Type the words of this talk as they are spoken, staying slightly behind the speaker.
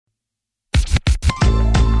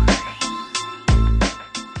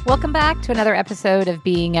Welcome back to another episode of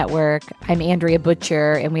Being at Work. I'm Andrea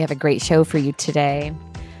Butcher, and we have a great show for you today.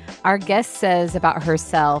 Our guest says about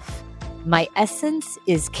herself, "My essence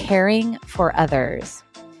is caring for others."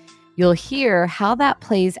 You'll hear how that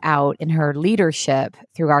plays out in her leadership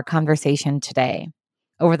through our conversation today.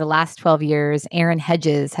 Over the last 12 years, Erin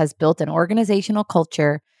Hedges has built an organizational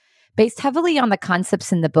culture based heavily on the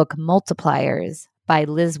concepts in the book Multipliers by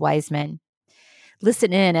Liz Wiseman.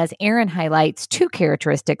 Listen in as Erin highlights two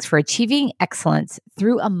characteristics for achieving excellence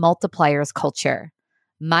through a multipliers culture.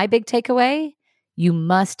 My big takeaway: you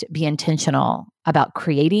must be intentional about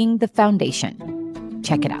creating the foundation.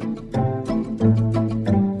 Check it out.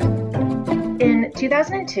 In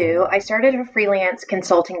 2002, I started a freelance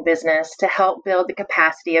consulting business to help build the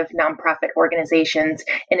capacity of nonprofit organizations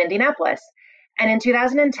in Indianapolis. And in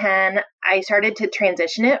 2010, I started to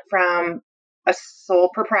transition it from a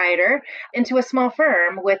sole proprietor into a small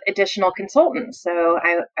firm with additional consultants. So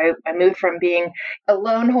I moved from being a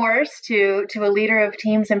lone horse to a leader of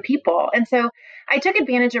teams and people. And so I took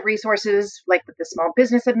advantage of resources like with the Small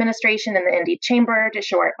Business Administration and the Indy Chamber to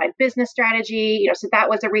shore up my business strategy. So that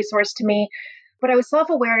was a resource to me. But I was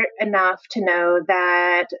self-aware enough to know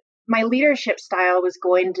that my leadership style was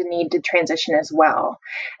going to need to transition as well.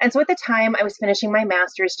 And so at the time, I was finishing my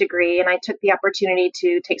master's degree, and I took the opportunity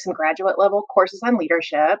to take some graduate level courses on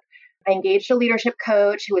leadership. I engaged a leadership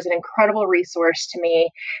coach who was an incredible resource to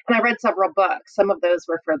me, and I read several books. Some of those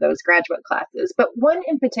were for those graduate classes, but one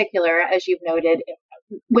in particular, as you've noted,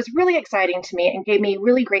 was really exciting to me and gave me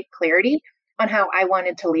really great clarity on how I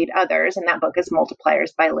wanted to lead others, and that book is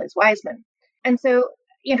Multipliers by Liz Wiseman. And so,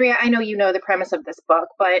 Andrea, I know you know the premise of this book,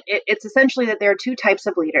 but it's essentially that there are two types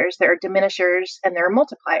of leaders. There are diminishers and there are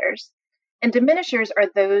multipliers. And diminishers are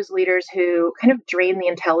those leaders who kind of drain the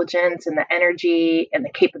intelligence and the energy and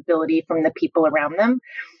the capability from the people around them.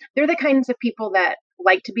 They're the kinds of people that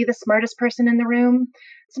like to be the smartest person in the room.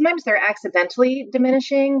 Sometimes they're accidentally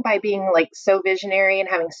diminishing by being like so visionary and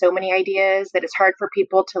having so many ideas that it's hard for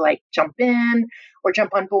people to like jump in or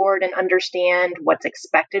jump on board and understand what's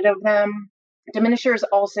expected of them. Diminishers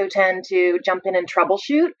also tend to jump in and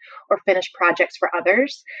troubleshoot or finish projects for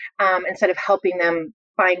others instead of helping them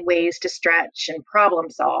find ways to stretch and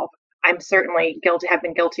problem solve. I'm certainly have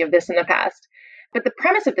been guilty of this in the past. But the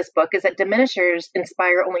premise of this book is that diminishers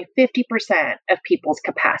inspire only 50% of people's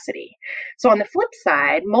capacity. So on the flip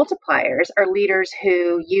side, multipliers are leaders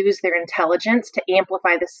who use their intelligence to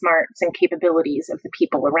amplify the smarts and capabilities of the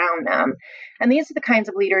people around them. And these are the kinds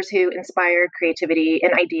of leaders who inspire creativity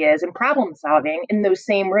and ideas and problem solving in those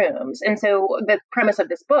same rooms. And so the premise of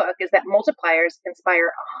this book is that multipliers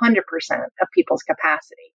inspire 100% of people's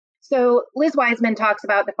capacity. So Liz Wiseman talks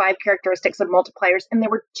about the 5 characteristics of multipliers, and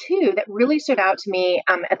there were 2 that really stood out to me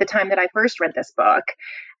at the time that I first read this book.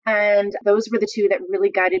 And those were the 2 that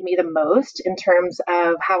really guided me the most in terms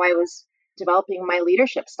of how I was developing my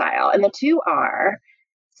leadership style. And the 2 are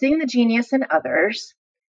seeing the genius in others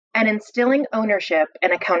and instilling ownership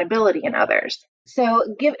and accountability in others. So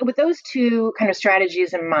with those 2 kind of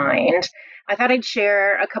strategies in mind, I thought I'd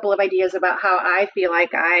share a couple of ideas about how I feel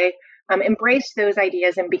like I embraced those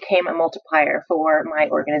ideas and became a multiplier for my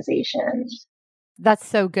organization. That's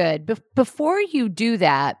so good. Before you do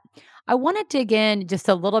that, I want to dig in just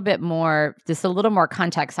a little more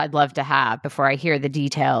context I'd love to have before I hear the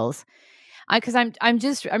details. Because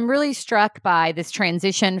I'm really struck by this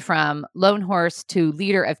transition from lone horse to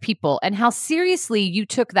leader of people and how seriously you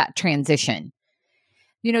took that transition.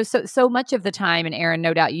 So much of the time, and Erin,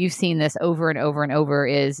 no doubt you've seen this over and over and over,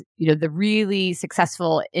 is, the really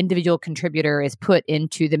successful individual contributor is put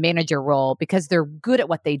into the manager role because they're good at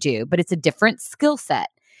what they do, but it's a different skill set.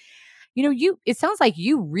 It sounds like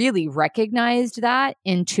you really recognized that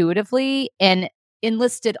intuitively and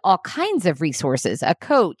enlisted all kinds of resources, a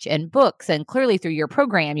coach and books, and clearly through your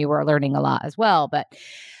program, you were learning a lot as well. But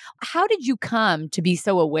how did you come to be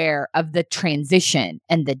so aware of the transition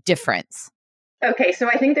and the difference? Okay, so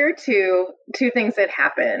I think there are two things that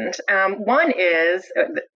happened. One is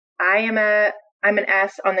I'm an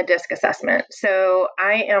S on the DISC assessment. So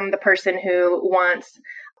I am the person who wants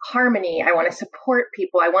harmony. I want to support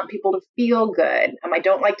people. I want people to feel good. I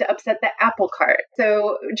don't like to upset the apple cart.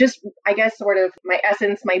 So just, I guess, sort of my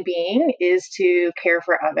essence, my being is to care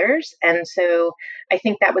for others. And so I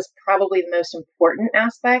think that was probably the most important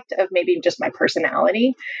aspect of maybe just my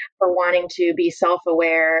personality for wanting to be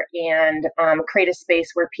self-aware and create a space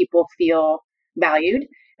where people feel valued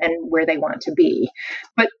and where they want to be.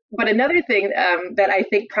 But another thing that I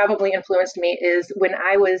think probably influenced me is when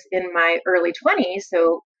I was in my early 20s,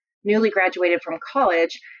 so newly graduated from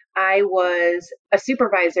college, I was a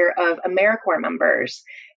supervisor of AmeriCorps members.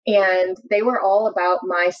 And they were all about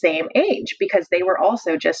my same age because they were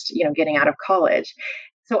also just, getting out of college.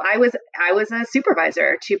 So I was a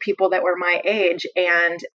supervisor to people that were my age,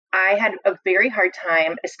 and I had a very hard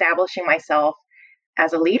time establishing myself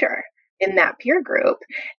as a leader in that peer group.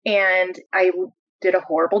 And I did a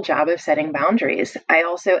horrible job of setting boundaries. I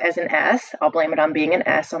also, as an S, I'll blame it on being an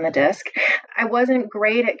S on the disc, I wasn't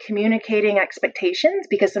great at communicating expectations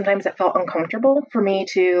because sometimes it felt uncomfortable for me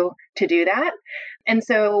to do that. And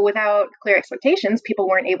so without clear expectations, people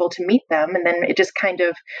weren't able to meet them. And then it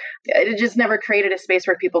just never created a space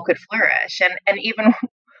where people could flourish. And even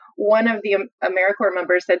one of the AmeriCorps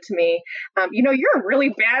members said to me, you're a really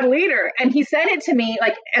bad leader. And he said it to me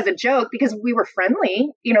like as a joke because we were friendly.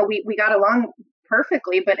 We got along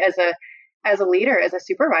perfectly, but as a leader, as a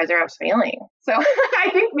supervisor, I was failing. So I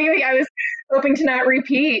think maybe I was hoping to not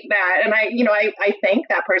repeat that. And I thank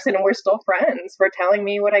that person, and we're still friends for telling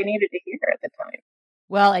me what I needed to hear at the time.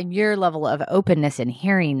 Well, and your level of openness in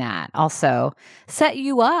hearing that also set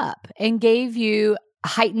you up and gave you a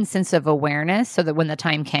heightened sense of awareness so that when the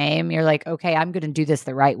time came, you're like, okay, I'm going to do this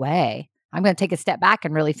the right way. I'm going to take a step back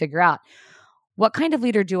and really figure out what kind of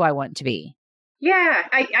leader do I want to be? Yeah,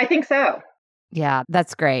 I think so. Yeah,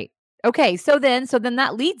 that's great. Okay, so then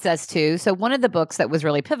that leads us to, one of the books that was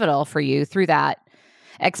really pivotal for you through that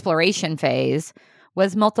exploration phase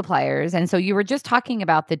was Multipliers. And so you were just talking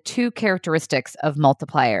about the two characteristics of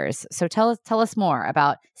multipliers. So tell us more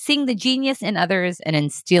about seeing the genius in others and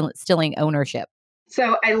instilling ownership.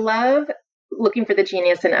 So I love looking for the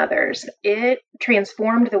genius in others. It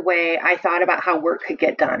transformed the way I thought about how work could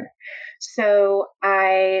get done. So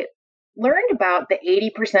I learned about the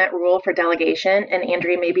 80% rule for delegation. And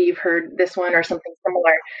Andrea, maybe you've heard this one or something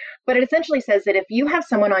similar, but it essentially says that if you have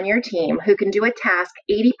someone on your team who can do a task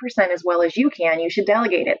 80% as well as you can, you should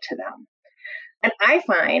delegate it to them. And I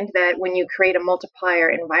find that when you create a multiplier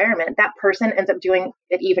environment, that person ends up doing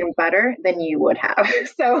it even better than you would have.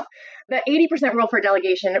 So the 80% rule for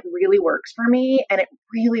delegation really works for me, and it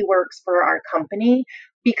really works for our company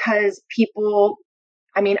because people,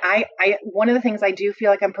 I one of the things I do feel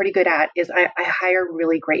like I'm pretty good at is I hire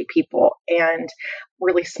really great people and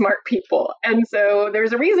really smart people. And so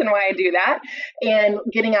there's a reason why I do that. And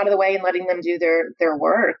getting out of the way and letting them do their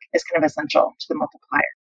work is kind of essential to the multiplier.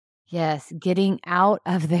 Yes, getting out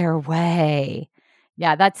of their way.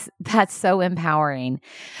 Yeah, that's so empowering.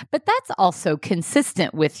 But that's also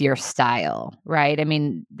consistent with your style, right? I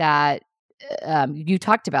mean, that you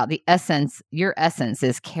talked about your essence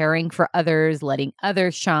is caring for others, letting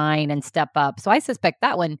others shine and step up. So I suspect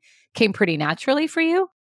that one came pretty naturally for you.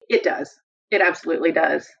 It does. It absolutely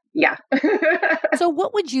does. Yeah. So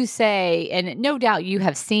what would you say, and no doubt you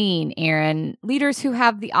have seen, Erin, leaders who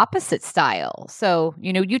have the opposite style. So,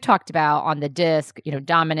 you talked about on the disc,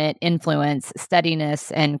 dominant, influence,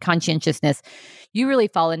 steadiness, and conscientiousness. You really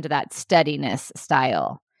fall into that steadiness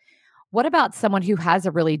style. What about someone who has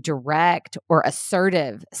a really direct or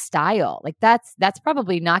assertive style? Like that's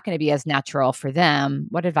probably not going to be as natural for them.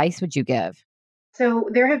 What advice would you give? So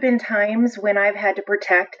there have been times when I've had to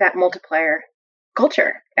protect that multiplier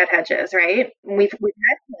culture at Hedges, right? We've had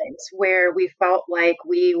times where we felt like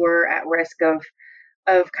we were at risk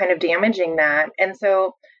of kind of damaging that. And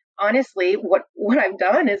so honestly, what I've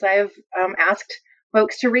done is I've asked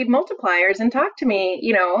folks to read Multipliers and talk to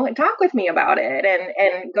me, and talk with me about it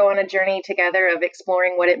and go on a journey together of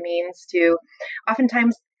exploring what it means to,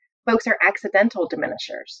 oftentimes folks are accidental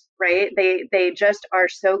diminishers, right? They just are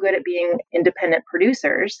so good at being independent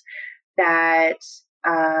producers that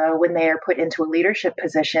when they are put into a leadership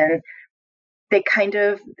position, they kind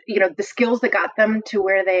of, the skills that got them to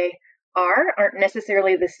where they aren't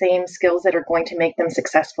necessarily the same skills that are going to make them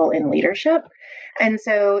successful in leadership. And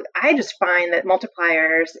so I just find that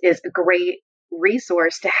Multipliers is a great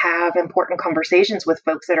resource to have important conversations with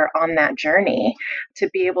folks that are on that journey, to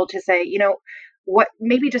be able to say, what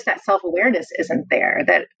maybe just that self-awareness isn't there,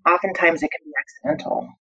 that oftentimes it can be accidental.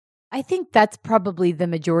 I think that's probably the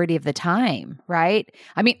majority of the time, right?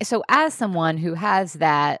 I mean, so as someone who has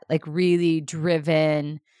that like really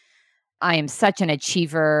driven, I am such an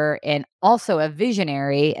achiever and also a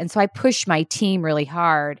visionary. And so I push my team really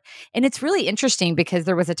hard. And it's really interesting because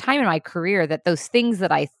there was a time in my career that those things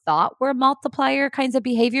that I thought were multiplier kinds of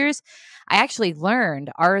behaviors, I actually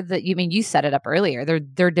learned you set it up earlier.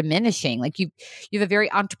 They're diminishing. Like you have a very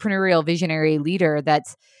entrepreneurial visionary leader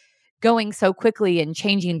that's going so quickly and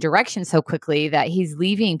changing direction so quickly that he's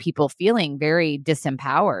leaving people feeling very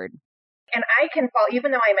disempowered. And I can fall,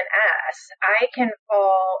 even though I'm an S, I can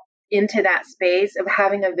fall into that space of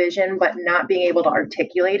having a vision, but not being able to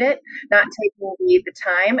articulate it, not taking the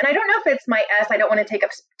time. And I don't know if it's my I don't want to take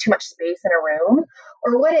up too much space in a room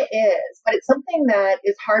or what it is, but it's something that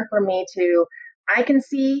is hard for me I can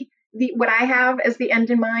see what I have as the end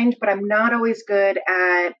in mind, but I'm not always good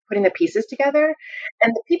at putting the pieces together.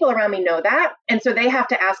 And the people around me know that. And so they have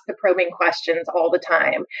to ask the probing questions all the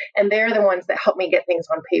time. And they're the ones that help me get things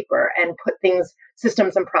on paper and put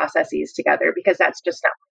systems and processes together, because that's just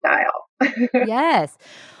not my style. Yes.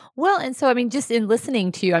 Well, and so, I mean, just in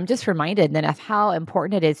listening to you, I'm just reminded then of how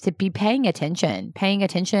important it is to be paying attention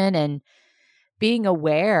and being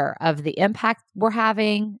aware of the impact we're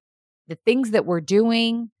having, the things that we're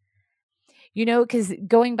doing. Because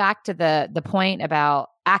going back to the point about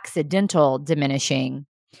accidental diminishing,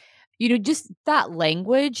 just that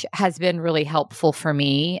language has been really helpful for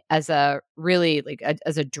me as a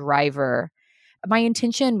as a driver. My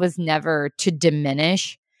intention was never to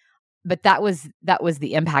diminish, but that was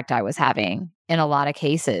the impact I was having in a lot of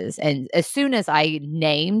cases. And as soon as I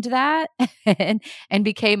named that and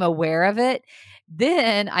became aware of it,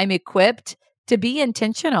 then I'm equipped to be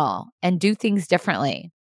intentional and do things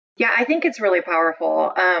differently. Yeah, I think it's really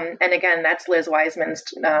powerful. And again, that's Liz Wiseman's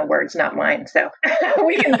words, not mine. So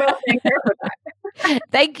we can both thank her for that.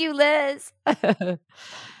 Thank you, Liz.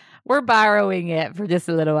 We're borrowing it for just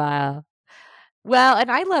a little while. Well,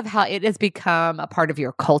 and I love how it has become a part of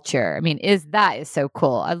your culture. I mean, that is so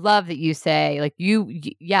cool. I love that you say, like,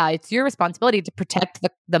 it's your responsibility to protect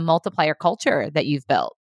the multiplier culture that you've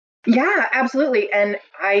built. Yeah, absolutely. And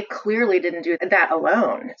I clearly didn't do that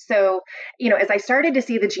alone. So, as I started to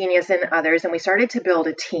see the genius in others and we started to build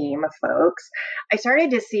a team of folks, I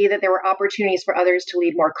started to see that there were opportunities for others to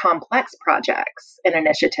lead more complex projects and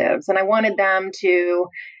initiatives. And I wanted them to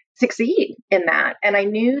succeed in that. And I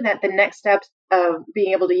knew that the next steps of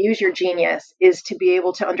being able to use your genius is to be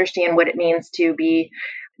able to understand what it means to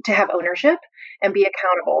have ownership and be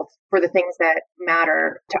accountable for the things that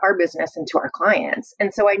matter to our business and to our clients.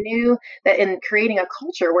 And so I knew that in creating a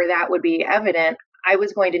culture where that would be evident, I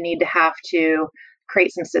was going to have to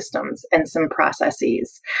create some systems and some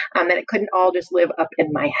processes, that it couldn't all just live up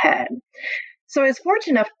in my head. So I was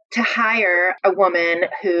fortunate enough to hire a woman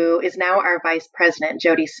who is now our vice president,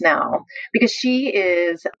 Jody Snell, because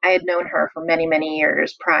I had known her for many, many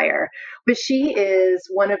years prior, but she is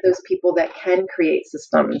one of those people that can create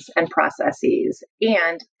systems and processes,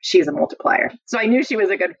 and she's a multiplier. So I knew she was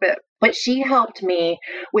a good fit. But she helped me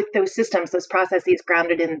with those systems, those processes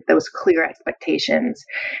grounded in those clear expectations,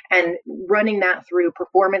 and running that through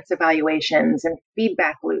performance evaluations and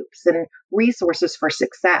feedback loops and resources for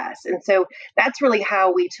success. And so that's really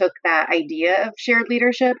how we took that idea of shared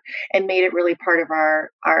leadership and made it really part of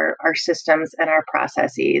our systems and our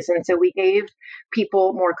processes. And so we gave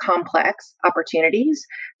people more complex opportunities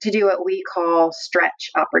to do what we call stretch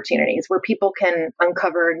opportunities, where people can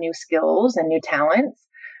uncover new skills and new talents.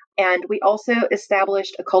 And we also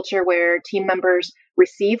established a culture where team members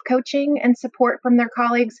receive coaching and support from their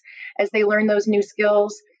colleagues as they learn those new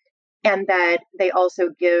skills, and that they also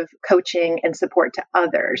give coaching and support to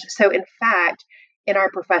others. So in fact, in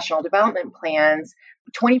our professional development plans,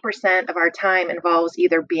 20% of our time involves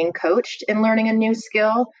either being coached in learning a new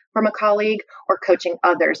skill from a colleague or coaching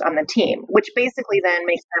others on the team, which basically then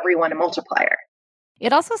makes everyone a multiplier.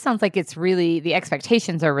 It also sounds like the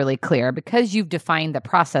expectations are really clear because you've defined the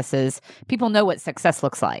processes. People know what success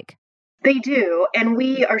looks like. They do. And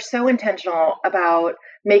we are so intentional about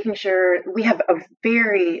making sure we have a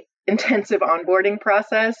very intensive onboarding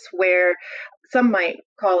process where some might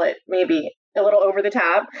call it maybe a little over the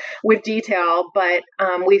top with detail, but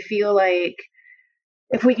we feel like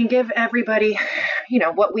if we can give everybody,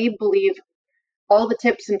 what we believe, all the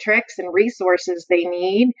tips and tricks and resources they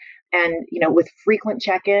need, and, with frequent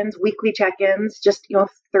check-ins, weekly check-ins, just,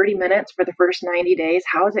 30 minutes for the first 90 days.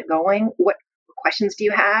 How is it going? What questions do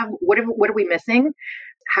you have? What are we missing?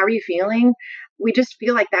 How are you feeling? We just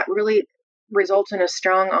feel like that really results in a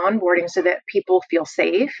strong onboarding so that people feel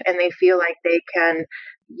safe and they feel like they can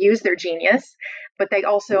use their genius, but they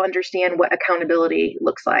also understand what accountability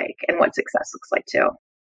looks like and what success looks like too.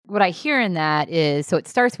 What I hear in that is, so it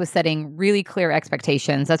starts with setting really clear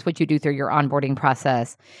expectations. That's what you do through your onboarding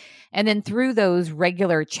process. And then through those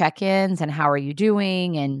regular check-ins and how are you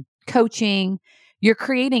doing and coaching, you're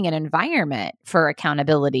creating an environment for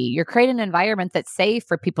accountability. You're creating an environment that's safe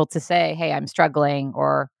for people to say, hey, I'm struggling,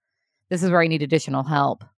 or this is where I need additional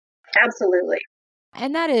help. Absolutely.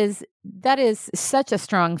 And that is such a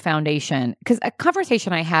strong foundation, because a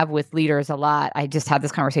conversation I have with leaders a lot, I just had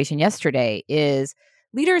this conversation yesterday, is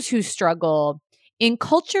leaders who struggle in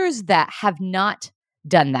cultures that have not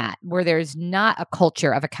done that, where there's not a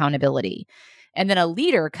culture of accountability. And then a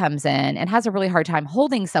leader comes in and has a really hard time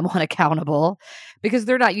holding someone accountable because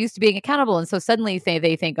they're not used to being accountable. And so suddenly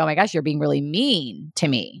they think, oh my gosh, you're being really mean to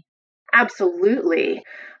me. Absolutely.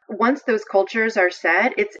 Once those cultures are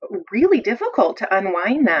set, it's really difficult to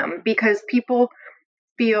unwind them because people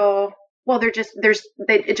feel, well,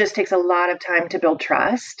 it just takes a lot of time to build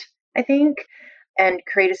trust, I think, and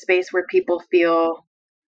create a space where people feel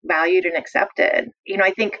valued and accepted.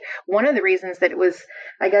 I think one of the reasons that it was,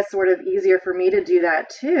 I guess, sort of easier for me to do that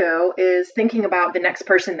too is thinking about the next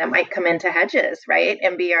person that might come into Hedges, right?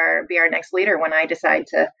 And be our next leader when I decide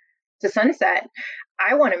to sunset.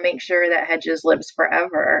 I want to make sure that Hedges lives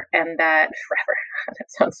forever, and that forever, that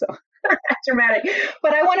sounds so dramatic,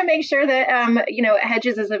 but I want to make sure that,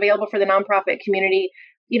 Hedges is available for the nonprofit community,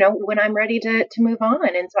 when I'm ready to move on.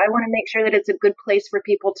 And so I want to make sure that it's a good place for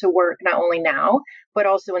people to work, not only now, but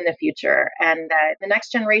also in the future, and that the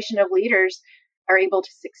next generation of leaders are able to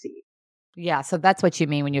succeed. Yeah, so that's what you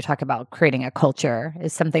mean when you talk about creating a culture,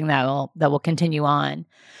 is something that will continue on.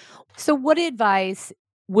 So what advice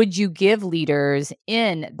would you give leaders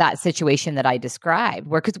in that situation that I described?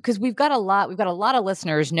 Where because we've got a lot of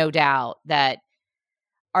listeners, no doubt, that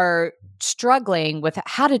are struggling with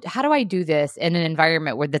how do I do this in an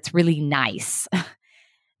environment where that's really nice,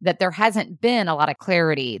 that there hasn't been a lot of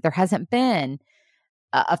clarity, there hasn't been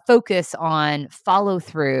a focus on follow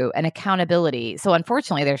through and accountability. So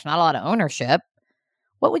unfortunately, there's not a lot of ownership.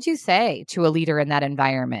 What would you say to a leader in that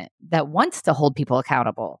environment that wants to hold people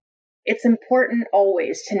accountable? It's important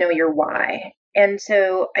always to know your why. And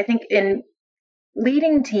so I think in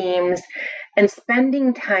leading teams and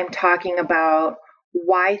spending time talking about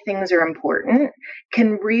why things are important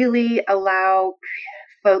can really allow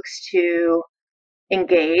folks to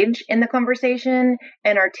engage in the conversation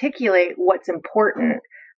and articulate what's important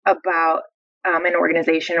about an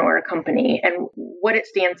organization or a company, and what it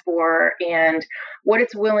stands for, and what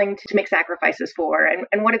it's willing to make sacrifices for,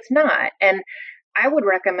 and what it's not. And I would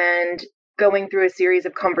recommend going through a series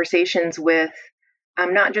of conversations with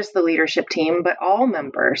not just the leadership team, but all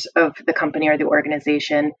members of the company or the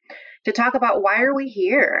organization, to talk about why are we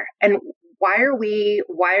here, and why are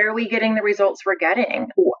we getting the results we're getting?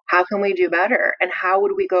 How can we do better? And how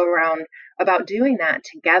would we go around about doing that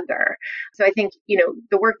together? So I think,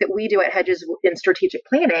 the work that we do at Hedges in strategic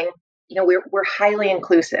planning, we're highly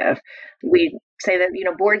inclusive. We say that,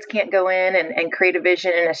 boards can't go in and create a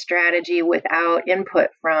vision and a strategy without input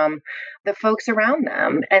from the folks around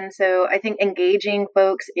them. And so I think engaging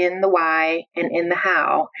folks in the why and in the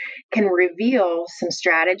how can reveal some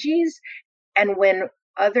strategies. And when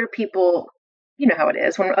other people, you know how it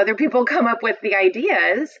is, when other people come up with the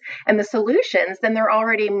ideas and the solutions, then they're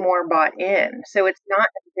already more bought in. So it's not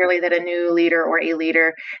necessarily that a new leader or a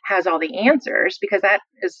leader has all the answers, because that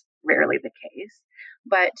is rarely the case,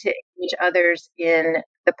 but to engage others in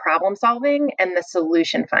the problem solving and the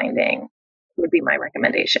solution finding would be my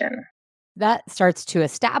recommendation. That starts to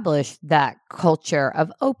establish that culture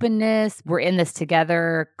of openness. We're in this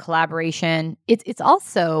together, collaboration. It's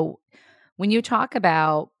also, when you talk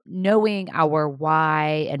about knowing our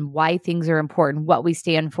why and why things are important, what we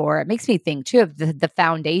stand for, it makes me think too of the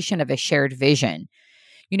foundation of a shared vision.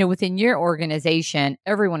 Within your organization,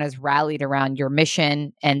 everyone is rallied around your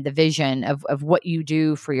mission and the vision of what you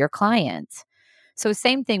do for your clients. So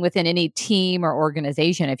same thing within any team or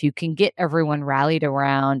organization. If you can get everyone rallied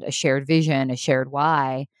around a shared vision, a shared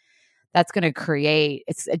why, that's going to create,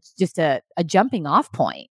 it's just a jumping off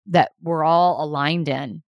point that we're all aligned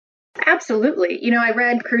in. Absolutely. I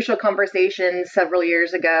read Crucial Conversations several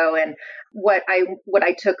years ago, and what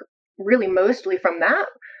I took really mostly from that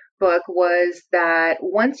book was that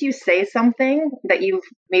once you say something that you've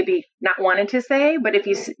maybe not wanted to say, but if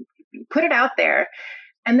you put it out there,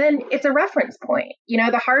 and then it's a reference point.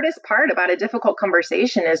 The hardest part about a difficult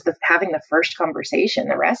conversation is having the first conversation.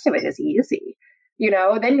 The rest of it is easy.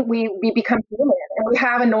 Then we become human and we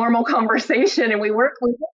have a normal conversation, and we work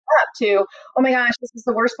up to, oh my gosh, this is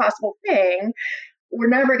the worst possible thing. We're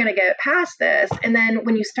never going to get past this. And then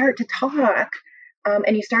when you start to talk,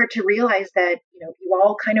 and you start to realize that, you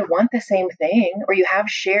all kind of want the same thing, or you have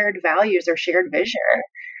shared values or shared vision,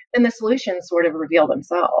 then the solutions sort of reveal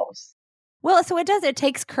themselves. Well, so it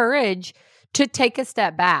takes courage to take a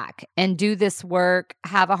step back and do this work,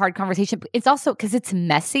 have a hard conversation. It's also because it's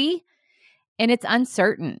messy and it's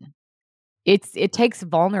uncertain. It takes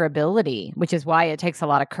vulnerability, which is why it takes a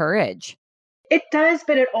lot of courage. It does,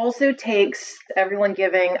 but it also takes everyone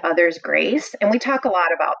giving others grace. And we talk a lot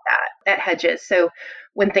about that at Hedges. So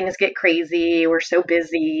when things get crazy, we're so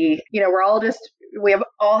busy, we're all just we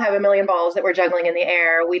all have a million balls that we're juggling in the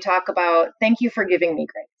air. We talk about, thank you for giving me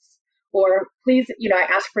grace. Or please, I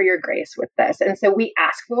ask for your grace with this. And so we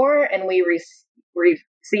ask for and we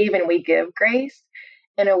receive and we give grace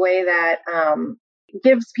in a way that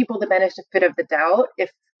gives people the benefit of the doubt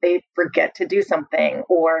if they forget to do something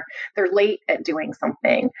or they're late at doing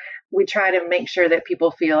something. We try to make sure that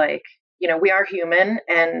people feel like, we are human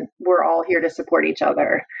and we're all here to support each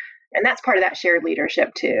other. And that's part of that shared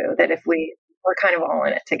leadership too, that if we're kind of all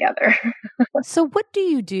in it together. So what do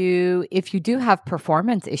you do if you do have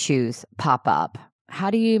performance issues pop up? How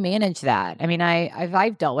do you manage that? I mean,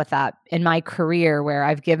 I've dealt with that in my career where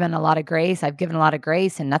I've given a lot of grace,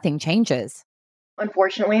 and nothing changes.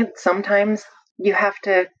 Unfortunately, sometimes you have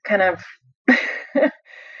to kind of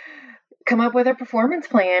come up with a performance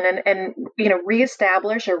plan and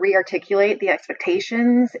reestablish or rearticulate the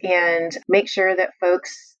expectations and make sure that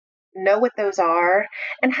folks know what those are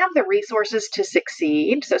and have the resources to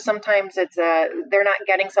succeed. So sometimes it's they're not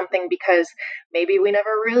getting something because maybe we never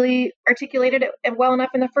really articulated it well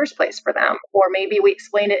enough in the first place for them, or maybe we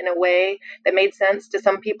explained it in a way that made sense to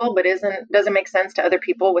some people but doesn't make sense to other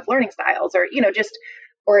people with learning styles or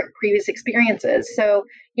or previous experiences. So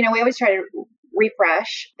we always try to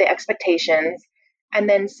refresh the expectations and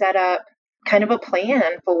then set up kind of a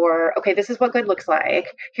plan for, okay, this is what good looks like.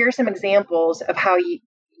 Here are some examples of how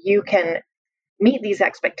you can meet these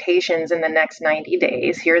expectations in the next 90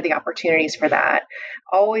 days. Here are the opportunities for that.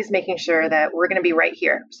 Always making sure that we're going to be right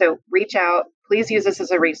here. So reach out, please use this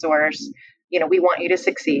as a resource. We want you to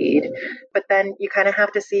succeed, but then you kind of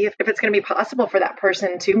have to see if it's going to be possible for that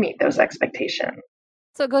person to meet those expectations.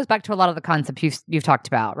 So it goes back to a lot of the concepts you've talked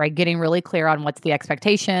about, right? Getting really clear on what's the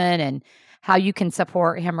expectation and how you can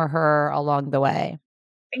support him or her along the way.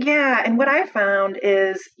 Yeah. And what I found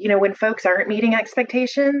is, when folks aren't meeting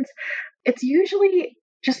expectations, it's usually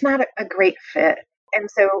just not a great fit. And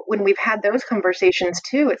so when we've had those conversations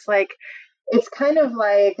too, it's kind of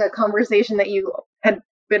like a conversation that you had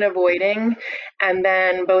been avoiding. And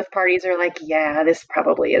then both parties are like, yeah, this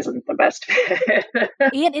probably isn't the best fit.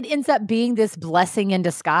 And it ends up being this blessing in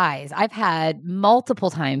disguise. I've had multiple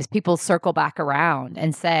times people circle back around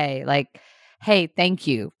and say like, hey, thank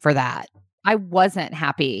you for that. I wasn't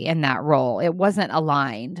happy in that role. It wasn't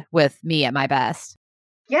aligned with me at my best.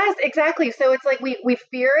 Yes, exactly. So it's like we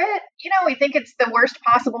fear it. We think it's the worst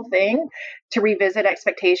possible thing to revisit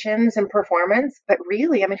expectations and performance. But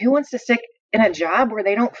really, I mean, who wants to stick in a job where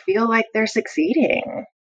they don't feel like they're succeeding?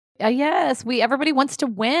 Yes, everybody wants to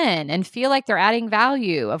win and feel like they're adding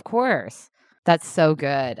value, of course. That's so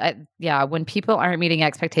good. When people aren't meeting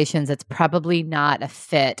expectations, it's probably not a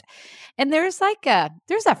fit. And there's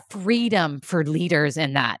a freedom for leaders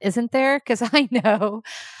in that, isn't there? Because I know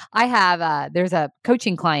I have there's a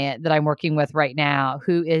coaching client that I'm working with right now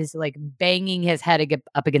who is like banging his head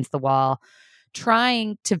up against the wall,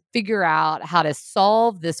 trying to figure out how to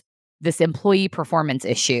solve this employee performance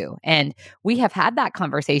issue. And we have had that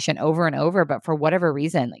conversation over and over, but for whatever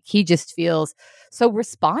reason, like he just feels so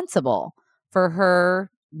responsible for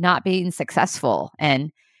her not being successful.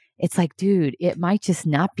 And it's like, dude, it might just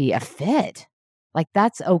not be a fit. Like,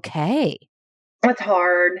 that's okay. It's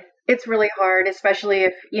hard. It's really hard, especially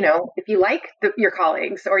if you like your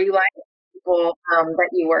colleagues or you like people that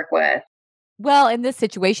you work with. Well, in this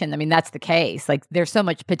situation, I mean, that's the case. Like, there's so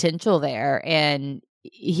much potential there, and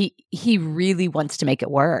he really wants to make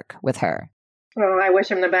it work with her. Oh, I wish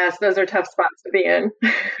him the best. Those are tough spots to be in.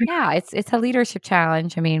 Yeah, it's a leadership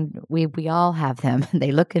challenge. I mean, we all have them.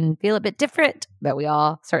 They look and feel a bit different, but we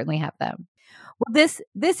all certainly have them. Well,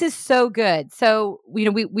 this is so good. So,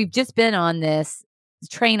 we've just been on this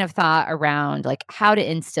train of thought around like how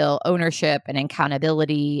to instill ownership and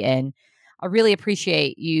accountability, and I really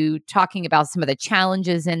appreciate you talking about some of the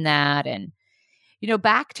challenges in that, and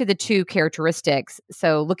back to the two characteristics.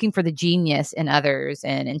 So looking for the genius in others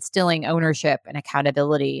and instilling ownership and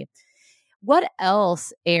accountability. What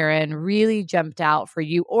else, Erin, really jumped out for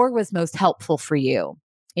you or was most helpful for you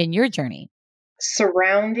in your journey?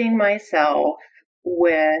 Surrounding myself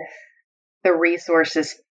with the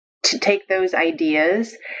resources to take those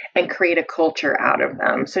ideas and create a culture out of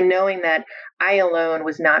them. So knowing that I alone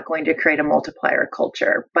was not going to create a multiplier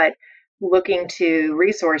culture, but looking to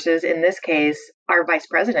resources, in this case, our vice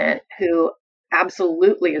president, who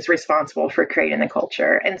absolutely is responsible for creating the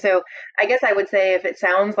culture. And so I guess I would say if it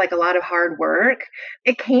sounds like a lot of hard work,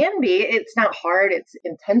 it can be. It's not hard, it's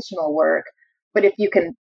intentional work. But if you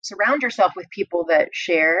can surround yourself with people that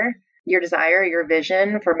share your desire, your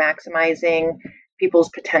vision for maximizing people's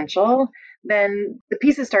potential, then the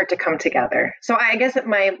pieces start to come together. So I guess that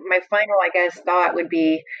my final, thought would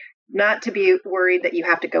be not to be worried that you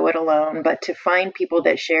have to go it alone, but to find people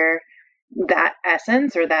that share that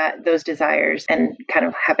essence or those desires and kind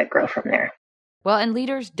of have it grow from there. Well, and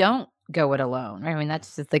leaders don't go it alone. Right? I mean,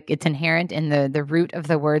 that's just like it's inherent in the root of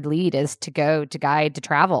the word lead is to go, to guide, to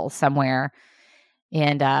travel somewhere.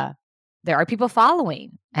 And there are people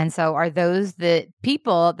following. And so are those the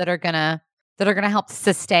people that are gonna help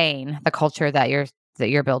sustain the culture that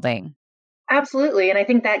you're building. Absolutely. And I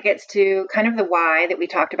think that gets to kind of the why that we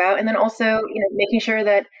talked about. And then also, making sure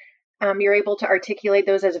that you're able to articulate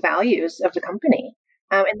those as values of the company.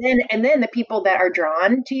 And then the people that are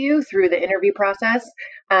drawn to you through the interview process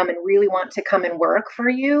and really want to come and work for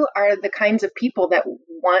you are the kinds of people that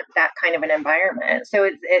want that kind of an environment. So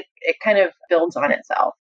it kind of builds on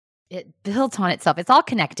itself. It builds on itself. It's all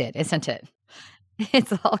connected, isn't it?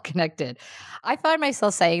 It's all connected. I find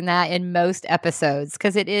myself saying that in most episodes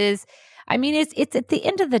because it is. I mean, it's at the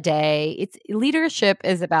end of the day, it's leadership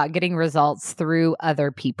is about getting results through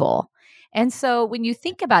other people. And so when you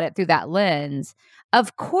think about it through that lens,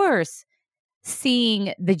 of course,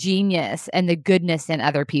 seeing the genius and the goodness in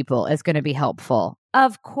other people is going to be helpful.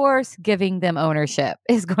 Of course, giving them ownership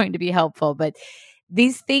is going to be helpful. But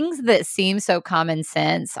these things that seem so common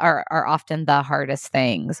sense are often the hardest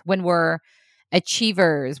things when we're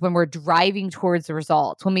achievers, when we're driving towards the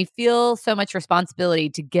results, when we feel so much responsibility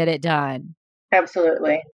to get it done.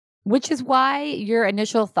 Absolutely. Which is why your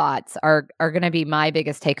initial thoughts are going to be my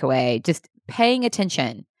biggest takeaway, just paying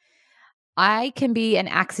attention. I can be an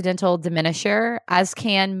accidental diminisher, as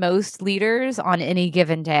can most leaders on any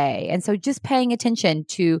given day. And so just paying attention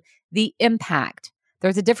to the impact.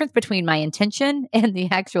 There's a difference between my intention and the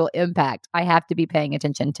actual impact. I have to be paying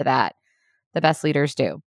attention to that. The best leaders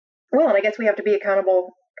do. Well, and I guess we have to be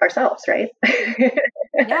accountable ourselves, right?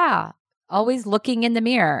 Yeah. Always looking in the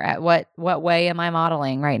mirror at what way am I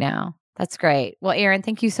modeling right now? That's great. Well, Erin,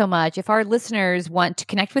 thank you so much. If our listeners want to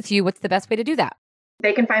connect with you, what's the best way to do that?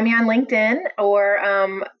 They can find me on LinkedIn or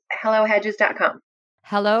hellohedges.com.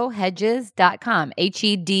 hellohedges.com.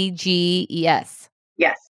 HEDGES.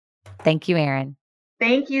 Yes. Thank you, Erin.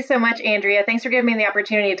 Thank you so much, Andrea. Thanks for giving me the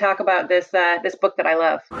opportunity to talk about this book that I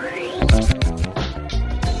love.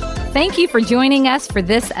 Thank you for joining us for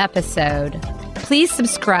this episode. Please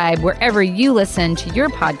subscribe wherever you listen to your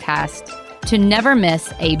podcast to never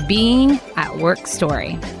miss a Being at Work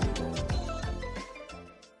story.